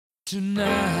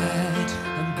Tonight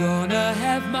I'm gonna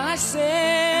have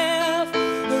myself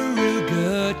a real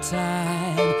good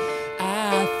time.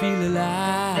 I feel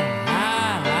alive,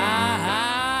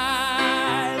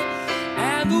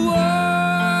 and the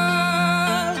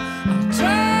world, I'm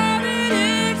turning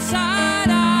inside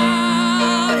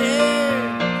out.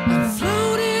 Yeah, I'm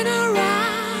floating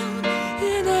around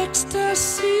in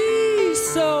ecstasy.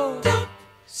 So don't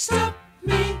stop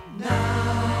me now.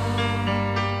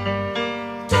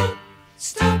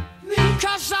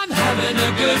 I'm having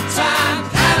a good time,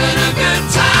 having a good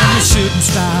time. I'm a shooting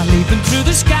star leaping through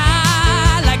the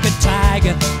sky like a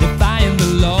tiger, defying the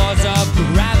laws of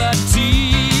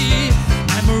gravity.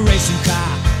 I'm a racing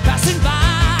car passing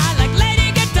by like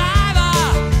Lady Godiva.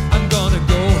 I'm gonna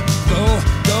go, go,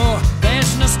 go.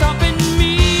 There's no stopping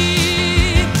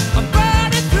me. I'm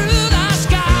burning through the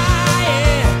sky,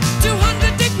 yeah.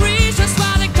 200 degrees, that's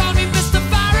why they call me Mr.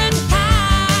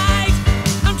 Fahrenheit.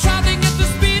 I'm traveling at the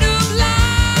speed of light.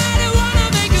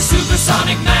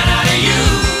 Supersonic man out of you.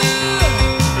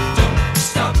 Don't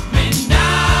stop me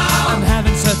now. I'm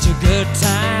having such a good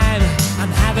time.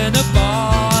 I'm having a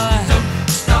ball. Don't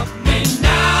stop me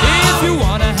now. If you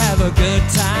wanna have a good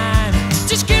time,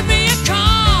 just give me a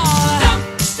call.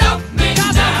 Don't stop me now.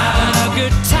 'Cause I'm having a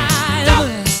good time.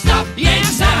 Don't stop me now.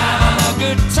 Yes, I'm having a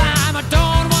good time. I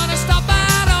don't wanna stop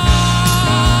at all.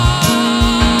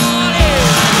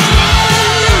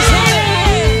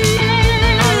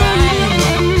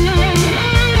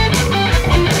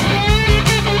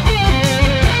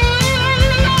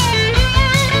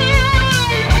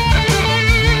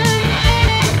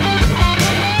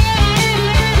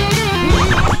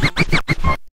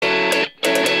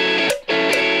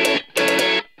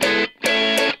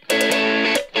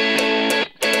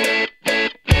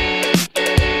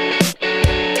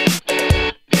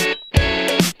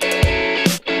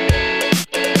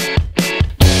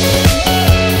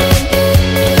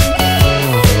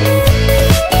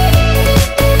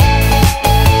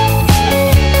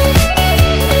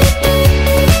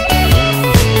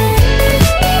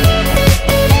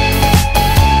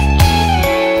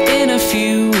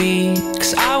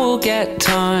 Get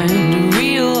time to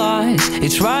realize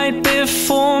it's right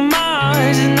before my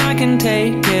eyes, and I can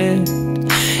take it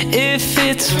if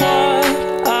it's what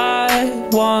I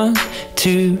want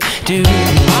to do.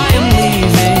 I am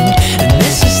leaving.